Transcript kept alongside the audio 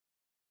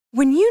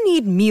When you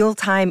need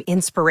mealtime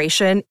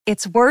inspiration,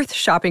 it's worth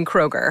shopping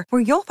Kroger,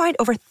 where you'll find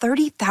over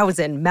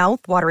 30,000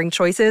 mouth-watering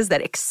choices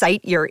that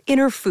excite your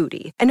inner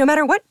foodie. And no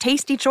matter what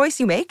tasty choice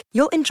you make,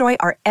 you'll enjoy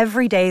our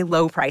everyday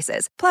low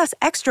prices, plus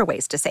extra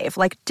ways to save,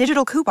 like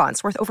digital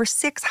coupons worth over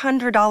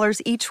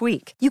 $600 each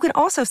week. You can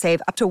also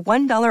save up to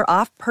 $1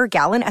 off per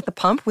gallon at the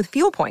pump with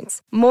fuel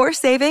points. More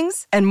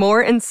savings and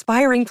more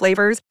inspiring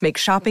flavors make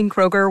shopping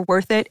Kroger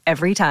worth it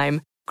every time.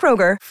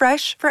 Kroger,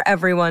 fresh for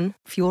everyone.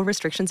 Fuel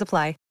restrictions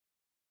apply.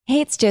 Hey,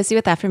 it's Josie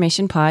with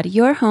Affirmation Pod,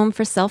 your home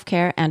for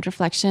self-care and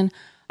reflection.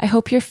 I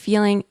hope you're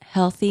feeling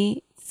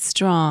healthy,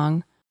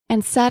 strong,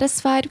 and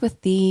satisfied with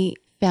the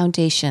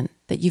foundation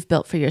that you've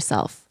built for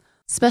yourself.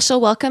 Special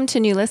welcome to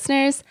new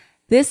listeners.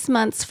 This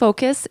month's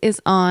focus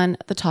is on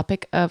the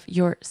topic of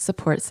your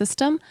support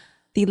system.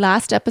 The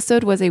last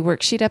episode was a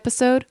worksheet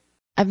episode.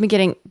 I've been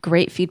getting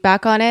great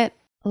feedback on it.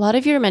 A lot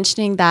of you are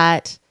mentioning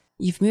that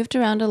you've moved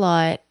around a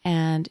lot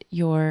and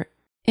your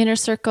inner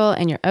circle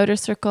and your outer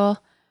circle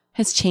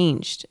has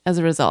changed as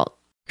a result.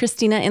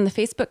 Christina in the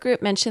Facebook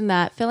group mentioned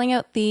that filling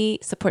out the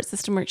support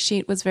system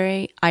worksheet was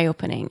very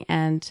eye-opening.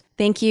 And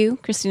thank you,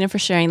 Christina, for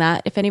sharing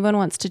that. If anyone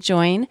wants to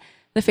join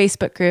the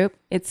Facebook group,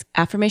 it's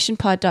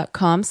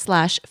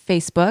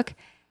affirmationpod.com/Facebook.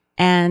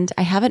 And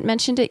I haven't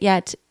mentioned it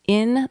yet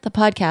in the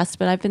podcast,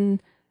 but I've been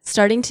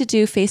starting to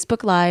do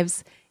Facebook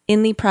Lives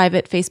in the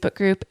private Facebook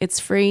group. It's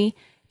free.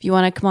 If you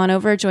want to come on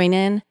over, join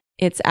in.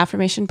 It's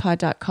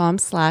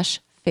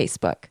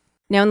affirmationpod.com/Facebook.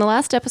 Now, in the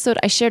last episode,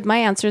 I shared my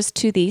answers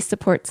to the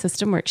support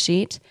system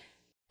worksheet,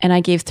 and I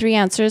gave 3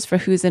 answers for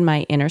who's in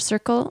my inner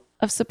circle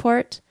of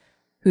support,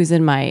 who's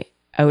in my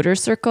outer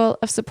circle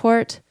of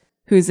support,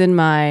 who's in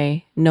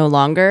my no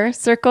longer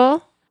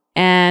circle,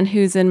 and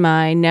who's in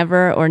my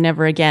never or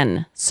never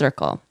again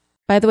circle.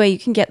 By the way, you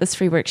can get this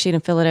free worksheet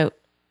and fill it out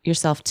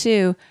yourself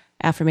too.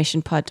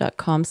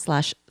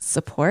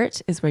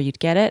 affirmationpod.com/support is where you'd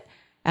get it.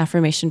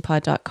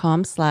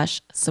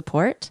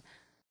 affirmationpod.com/support.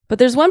 But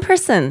there's one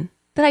person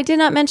that I did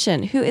not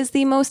mention, who is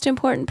the most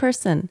important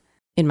person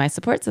in my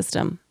support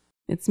system.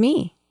 It's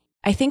me.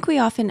 I think we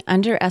often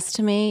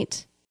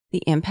underestimate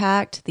the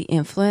impact, the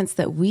influence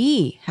that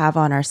we have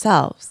on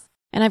ourselves.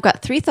 And I've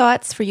got 3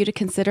 thoughts for you to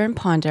consider and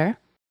ponder.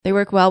 They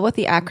work well with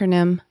the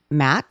acronym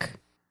MAC,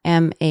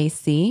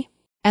 M-A-C.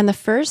 And the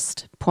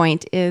first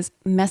point is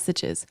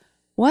messages.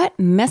 What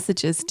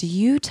messages do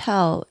you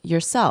tell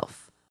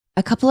yourself?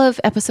 A couple of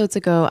episodes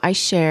ago, I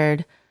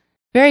shared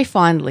very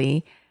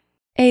fondly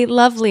a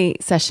lovely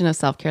session of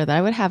self-care that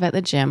I would have at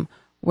the gym,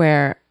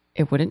 where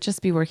it wouldn't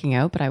just be working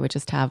out, but I would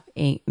just have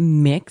a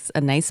mix, a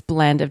nice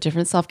blend of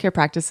different self-care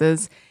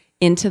practices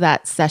into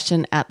that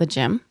session at the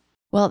gym.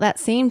 Well, that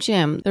same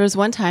gym, there was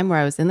one time where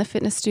I was in the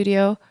fitness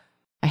studio.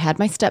 I had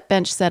my step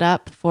bench set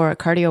up for a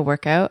cardio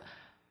workout.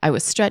 I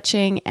was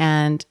stretching,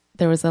 and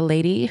there was a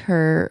lady,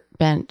 her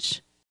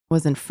bench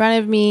was in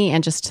front of me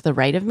and just to the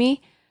right of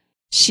me.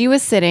 She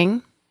was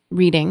sitting,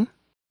 reading.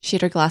 She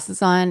had her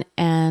glasses on,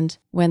 and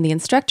when the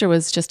instructor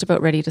was just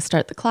about ready to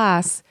start the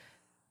class,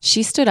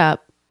 she stood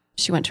up,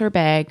 she went to her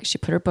bag, she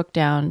put her book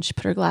down, she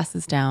put her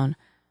glasses down,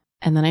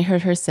 and then I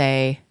heard her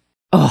say,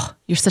 "Oh,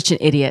 you're such an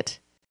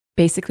idiot."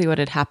 Basically what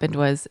had happened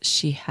was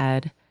she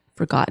had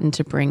forgotten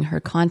to bring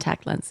her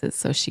contact lenses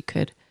so she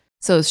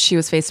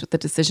was faced with the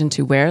decision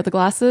to wear the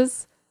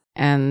glasses,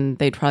 and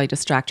they'd probably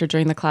distract her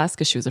during the class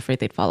because she was afraid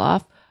they'd fall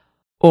off,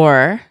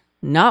 or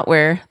not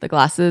wear the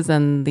glasses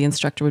and the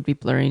instructor would be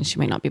blurry and she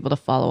might not be able to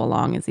follow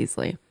along as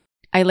easily.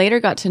 I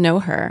later got to know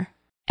her,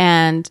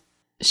 and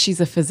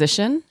she's a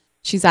physician.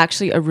 She's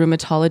actually a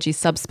rheumatology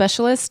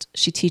subspecialist.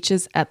 She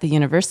teaches at the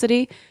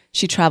university.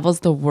 She travels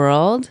the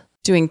world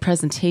doing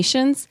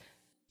presentations.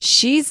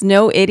 She's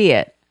no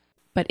idiot.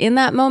 But in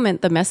that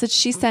moment, the message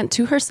she sent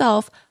to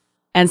herself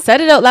and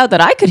said it out loud that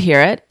I could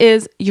hear it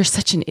is, "You're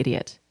such an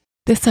idiot."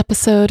 This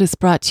episode is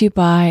brought to you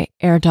by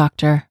Air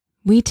Doctor.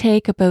 We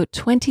take about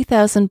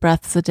 20,000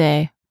 breaths a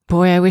day.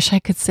 Boy, I wish I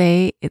could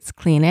say it's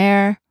clean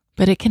air,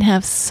 but it can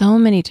have so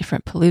many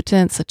different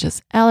pollutants such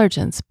as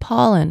allergens,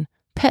 pollen,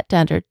 pet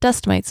dander,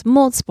 dust mites,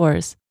 mold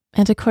spores.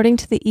 And according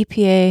to the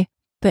EPA,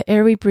 the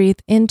air we breathe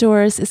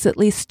indoors is at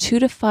least 2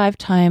 to 5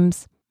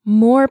 times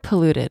more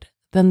polluted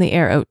than the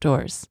air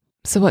outdoors.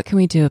 So what can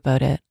we do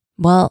about it?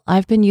 Well,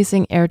 I've been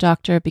using Air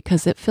Doctor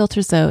because it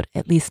filters out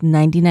at least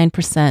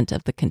 99%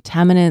 of the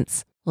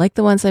contaminants, like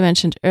the ones I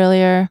mentioned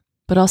earlier,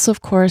 but also, of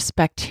course,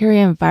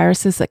 bacteria and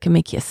viruses that can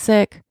make you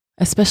sick,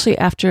 especially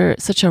after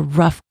such a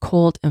rough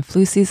cold and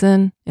flu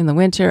season in the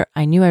winter.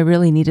 I knew I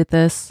really needed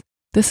this.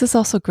 This is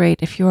also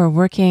great if you are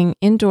working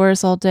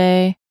indoors all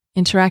day,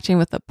 interacting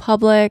with the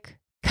public.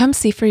 Come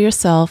see for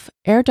yourself.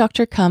 Air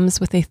Doctor comes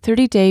with a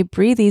 30-day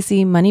breathe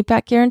easy money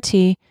back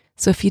guarantee.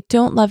 So if you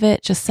don't love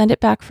it, just send it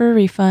back for a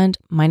refund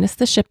minus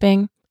the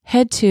shipping.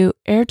 Head to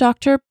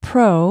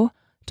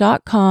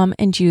airdoctorpro.com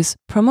and use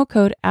promo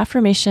code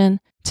AFFIRMATION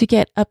to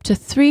get up to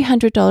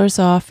 $300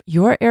 off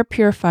your air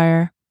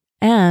purifier.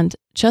 And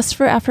just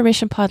for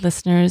Affirmation Pod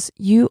listeners,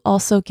 you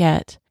also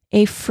get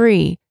a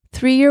free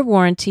 3-year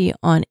warranty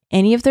on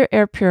any of their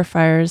air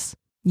purifiers.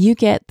 You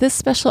get this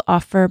special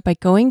offer by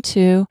going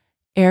to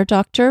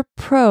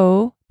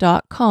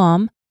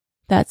airdoctorpro.com.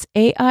 That's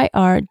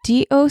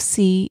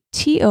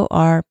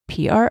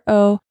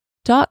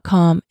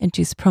AIRDOCTORPRO.com and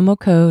use promo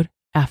code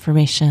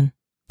AFFIRMATION.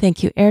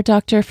 Thank you, Air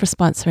Doctor, for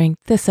sponsoring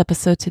this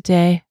episode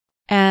today.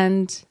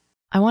 And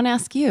I want to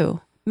ask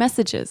you,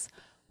 messages.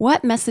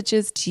 What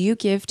messages do you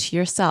give to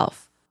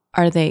yourself?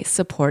 Are they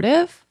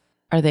supportive?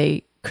 Are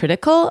they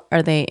critical?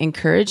 Are they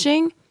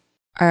encouraging?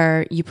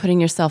 Are you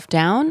putting yourself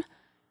down?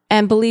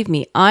 And believe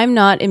me, I'm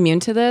not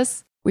immune to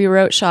this. We were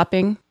out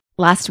shopping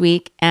last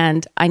week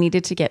and I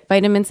needed to get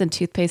vitamins and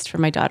toothpaste for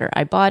my daughter.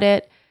 I bought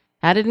it,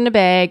 had it in a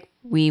bag.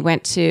 We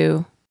went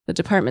to the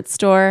department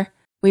store.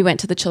 We went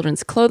to the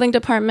children's clothing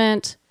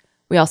department.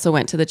 We also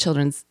went to the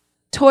children's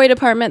toy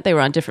department. They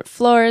were on different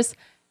floors.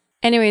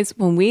 Anyways,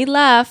 when we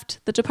left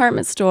the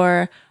department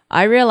store,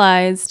 I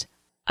realized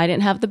I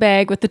didn't have the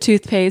bag with the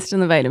toothpaste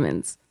and the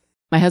vitamins.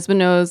 My husband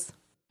knows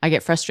I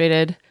get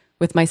frustrated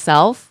with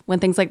myself when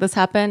things like this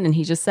happen. And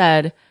he just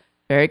said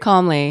very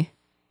calmly,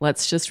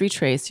 let's just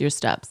retrace your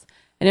steps.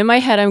 And in my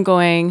head, I'm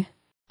going,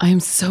 I'm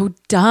so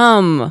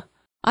dumb.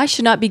 I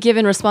should not be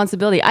given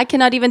responsibility. I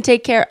cannot even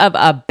take care of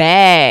a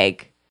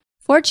bag.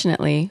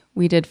 Fortunately,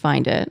 we did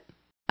find it.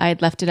 I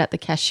had left it at the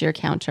cashier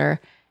counter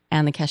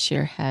and the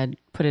cashier had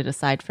put it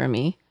aside for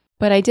me.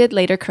 But I did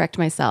later correct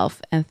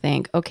myself and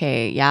think,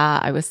 okay, yeah,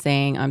 I was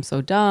saying I'm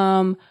so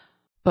dumb.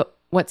 But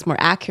what's more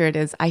accurate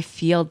is I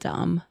feel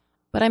dumb,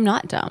 but I'm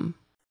not dumb.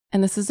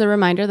 And this is a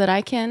reminder that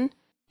I can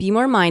be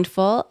more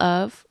mindful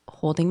of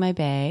holding my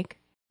bag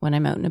when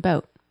I'm out and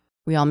about.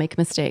 We all make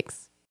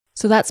mistakes.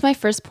 So that's my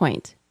first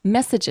point.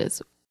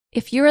 Messages.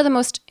 If you are the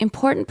most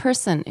important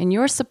person in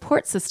your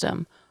support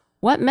system,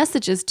 what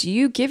messages do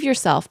you give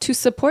yourself to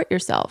support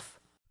yourself?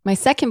 My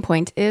second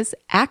point is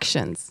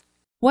actions.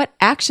 What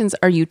actions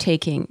are you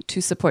taking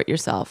to support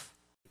yourself?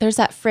 There's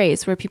that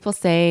phrase where people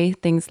say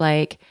things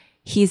like,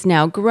 he's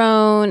now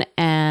grown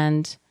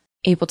and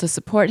able to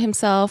support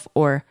himself,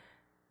 or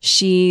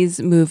she's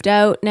moved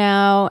out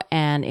now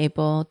and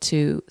able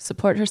to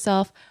support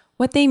herself.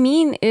 What they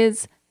mean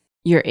is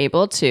you're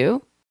able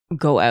to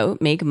go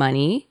out, make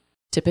money,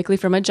 typically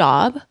from a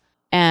job,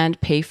 and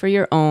pay for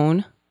your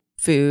own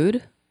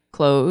food,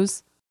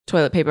 clothes,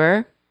 toilet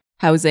paper,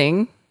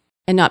 housing,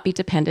 and not be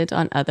dependent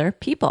on other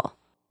people.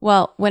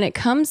 Well, when it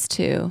comes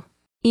to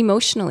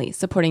emotionally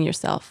supporting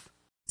yourself,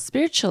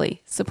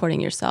 spiritually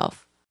supporting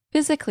yourself,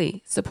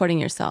 physically supporting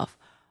yourself,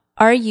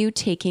 are you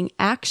taking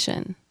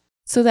action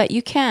so that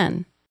you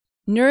can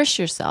nourish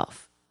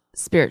yourself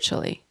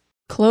spiritually,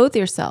 clothe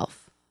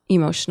yourself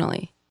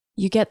emotionally?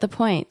 You get the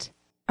point.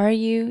 Are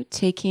you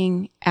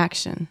taking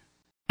action?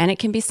 And it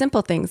can be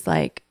simple things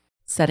like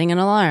setting an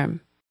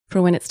alarm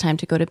for when it's time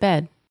to go to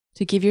bed,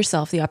 to give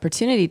yourself the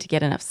opportunity to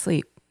get enough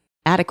sleep,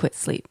 adequate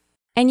sleep.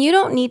 And you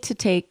don't need to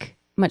take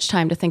much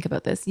time to think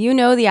about this. You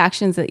know the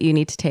actions that you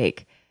need to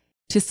take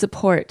to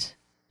support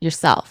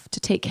yourself, to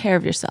take care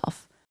of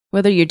yourself.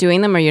 Whether you're doing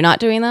them or you're not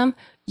doing them,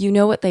 you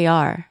know what they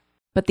are.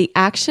 But the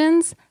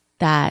actions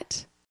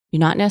that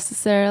you're not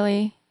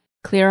necessarily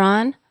clear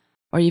on,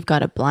 or you've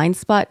got a blind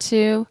spot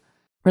to,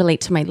 relate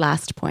to my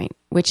last point,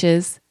 which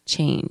is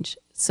change.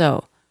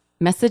 So,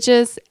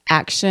 messages,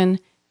 action,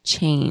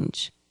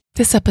 change.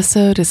 This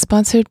episode is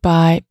sponsored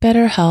by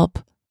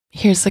BetterHelp.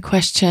 Here's the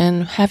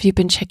question. Have you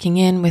been checking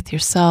in with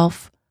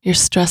yourself, your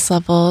stress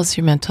levels,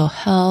 your mental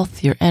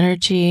health, your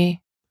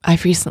energy?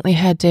 I've recently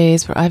had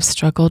days where I've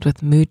struggled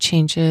with mood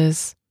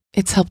changes.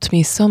 It's helped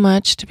me so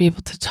much to be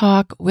able to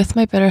talk with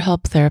my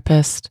BetterHelp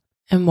therapist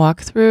and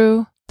walk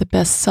through the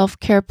best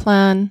self-care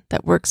plan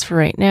that works for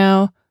right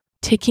now.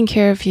 Taking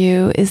care of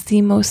you is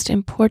the most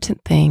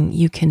important thing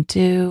you can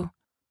do.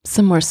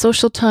 Some more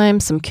social time,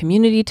 some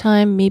community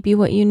time may be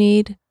what you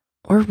need,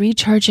 or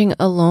recharging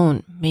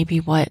alone may be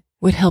what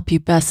would help you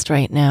best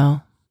right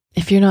now.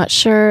 If you're not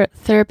sure,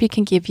 therapy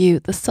can give you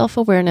the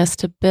self-awareness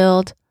to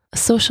build a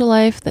social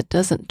life that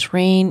doesn't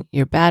drain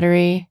your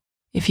battery.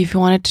 If you've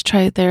wanted to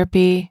try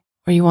therapy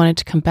or you wanted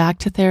to come back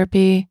to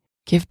therapy,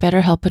 give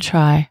BetterHelp a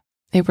try.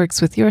 It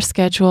works with your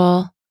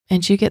schedule,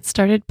 and you get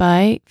started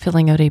by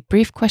filling out a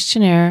brief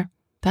questionnaire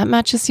that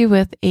matches you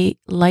with a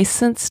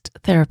licensed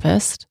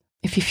therapist.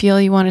 If you feel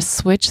you want to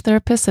switch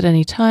therapists at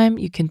any time,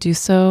 you can do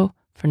so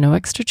for no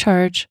extra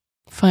charge.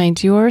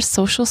 Find your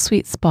social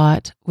sweet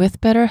spot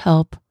with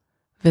BetterHelp.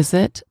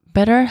 Visit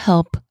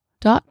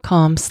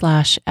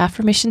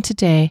betterhelp.com/affirmation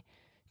today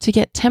to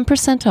get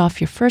 10% off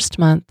your first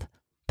month.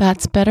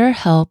 That's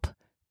BetterHelp,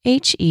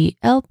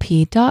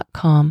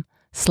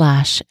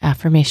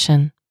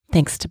 HELP.com/affirmation.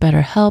 Thanks to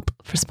BetterHelp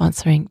for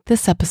sponsoring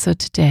this episode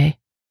today.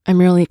 I'm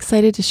really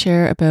excited to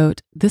share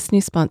about this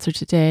new sponsor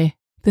today.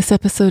 This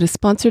episode is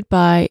sponsored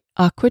by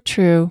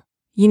AquaTrue.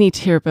 You need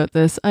to hear about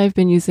this. I've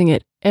been using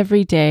it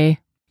every day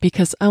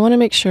because I want to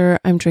make sure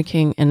I'm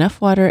drinking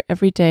enough water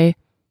every day,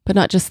 but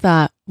not just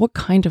that. What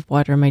kind of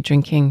water am I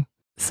drinking?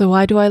 So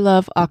why do I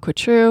love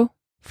AquaTrue?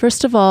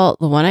 First of all,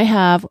 the one I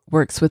have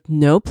works with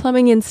no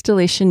plumbing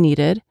installation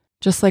needed.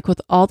 Just like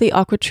with all the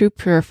AquaTrue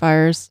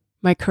purifiers,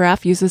 my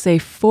carafe uses a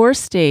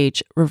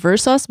 4-stage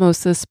reverse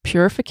osmosis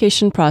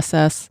purification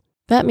process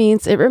That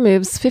means it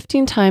removes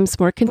 15 times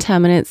more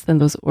contaminants than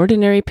those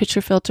ordinary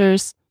pitcher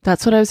filters.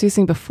 That's what I was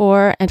using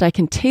before, and I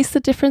can taste the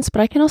difference,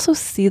 but I can also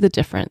see the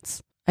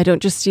difference. I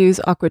don't just use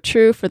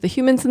AquaTrue for the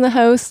humans in the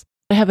house.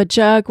 I have a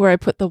jug where I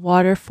put the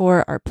water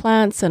for our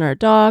plants and our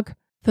dog,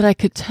 that I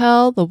could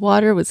tell the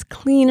water was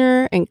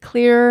cleaner and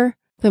clearer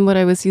than what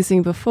I was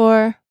using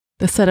before.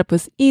 The setup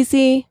was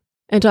easy,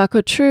 and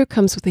AquaTrue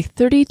comes with a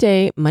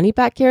 30-day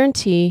money-back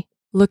guarantee.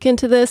 Look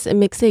into this. It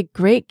makes a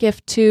great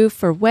gift too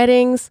for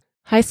weddings,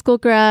 high school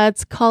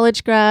grads,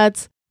 college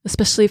grads,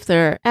 especially if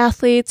they're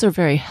athletes or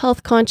very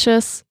health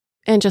conscious.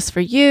 And just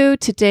for you,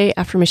 today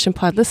Affirmation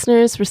Pod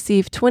listeners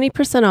receive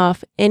 20%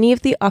 off any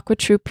of the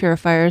AquaTrue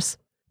purifiers.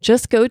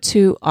 Just go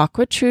to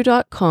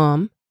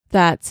aquatrue.com,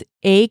 that's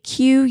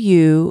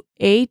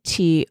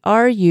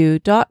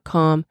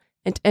AQUATRU.com,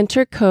 and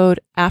enter code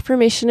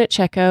AFFIRMATION at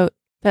checkout.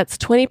 That's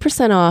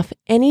 20% off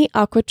any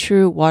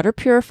AquaTrue water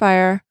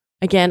purifier.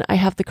 Again, I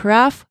have the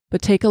carafe,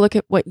 but take a look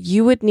at what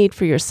you would need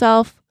for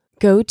yourself.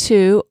 Go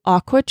to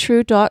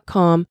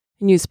aquatrue.com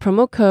and use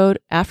promo code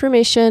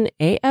AFFIRMATION,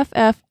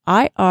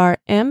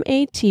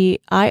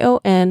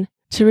 AFFIRMATION,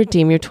 to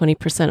redeem your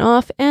 20%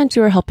 off, and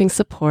you are helping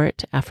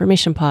support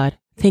Affirmation Pod.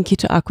 Thank you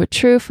to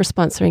AquaTrue for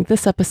sponsoring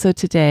this episode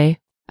today.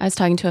 I was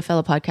talking to a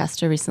fellow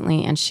podcaster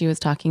recently, and she was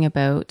talking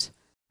about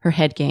her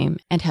head game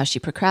and how she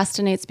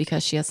procrastinates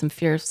because she has some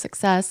fear of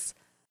success.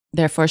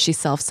 Therefore, she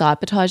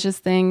self-sabotages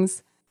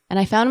things. And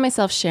I found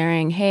myself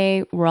sharing,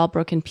 hey, we're all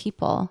broken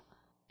people,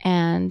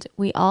 and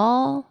we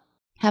all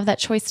have that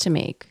choice to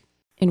make.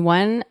 In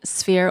one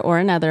sphere or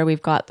another,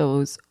 we've got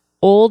those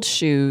old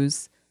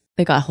shoes.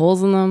 They got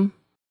holes in them.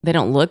 They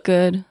don't look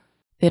good.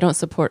 They don't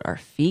support our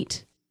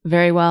feet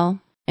very well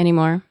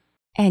anymore.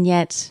 And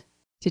yet,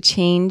 to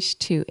change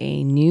to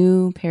a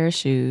new pair of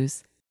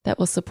shoes that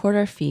will support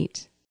our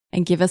feet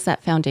and give us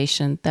that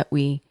foundation that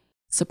we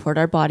support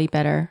our body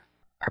better,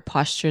 our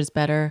postures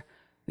better,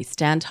 we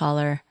stand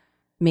taller.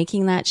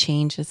 Making that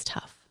change is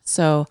tough.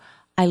 So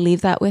I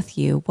leave that with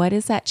you. What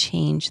is that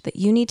change that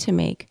you need to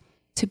make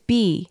to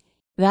be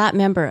that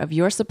member of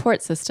your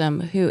support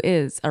system who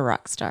is a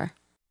rock star?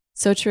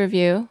 So to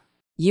review,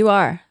 you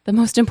are the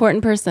most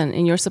important person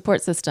in your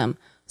support system.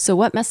 So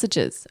what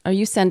messages are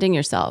you sending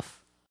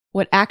yourself?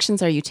 What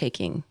actions are you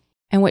taking?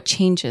 And what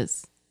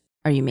changes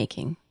are you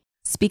making?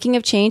 Speaking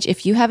of change,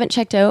 if you haven't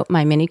checked out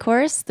my mini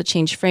course, The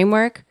Change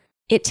Framework,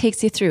 it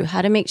takes you through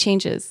how to make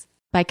changes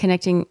by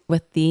connecting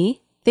with the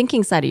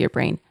thinking side of your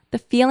brain, the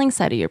feeling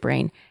side of your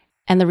brain,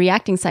 and the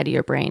reacting side of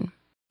your brain.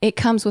 It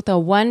comes with a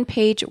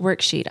 1-page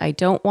worksheet. I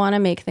don't want to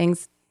make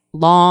things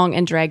long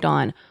and dragged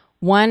on.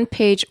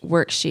 1-page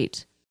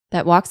worksheet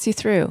that walks you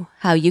through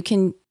how you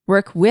can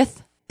work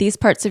with these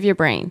parts of your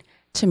brain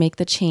to make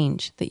the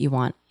change that you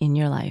want in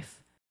your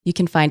life. You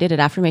can find it at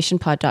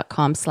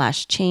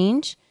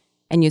affirmationpod.com/change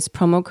and use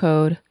promo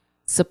code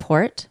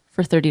SUPPORT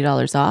for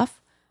 $30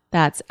 off.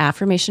 That's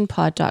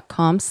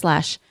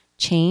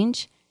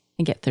affirmationpod.com/change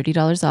and get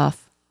 $30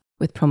 off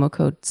with promo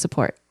code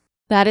SUPPORT.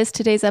 That is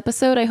today's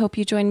episode. I hope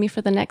you join me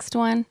for the next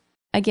one.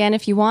 Again,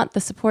 if you want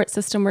the support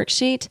system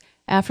worksheet,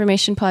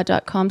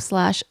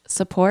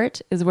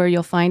 affirmationpod.com/support is where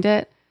you'll find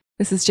it.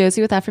 This is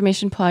Josie with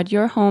Affirmation Pod,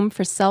 your home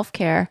for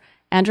self-care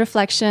and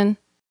reflection.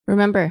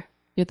 Remember,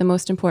 you're the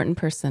most important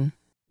person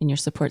in your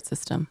support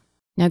system.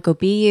 Now go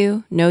be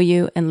you, know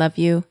you, and love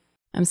you.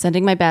 I'm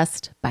sending my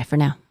best. Bye for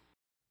now.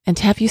 And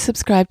have you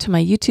subscribed to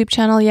my YouTube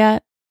channel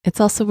yet?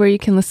 It's also where you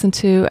can listen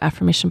to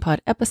Affirmation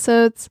Pod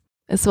episodes,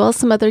 as well as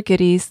some other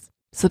goodies.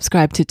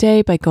 Subscribe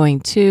today by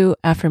going to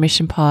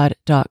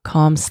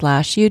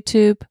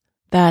affirmationpod.com/YouTube.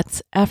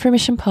 That's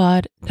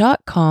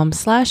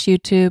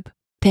affirmationpod.com/YouTube.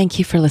 Thank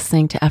you for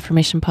listening to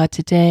Affirmation Pod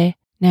today.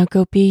 Now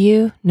go be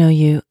you, know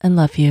you, and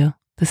love you.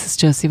 This is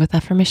Josie with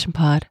Affirmation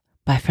Pod.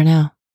 Bye for now.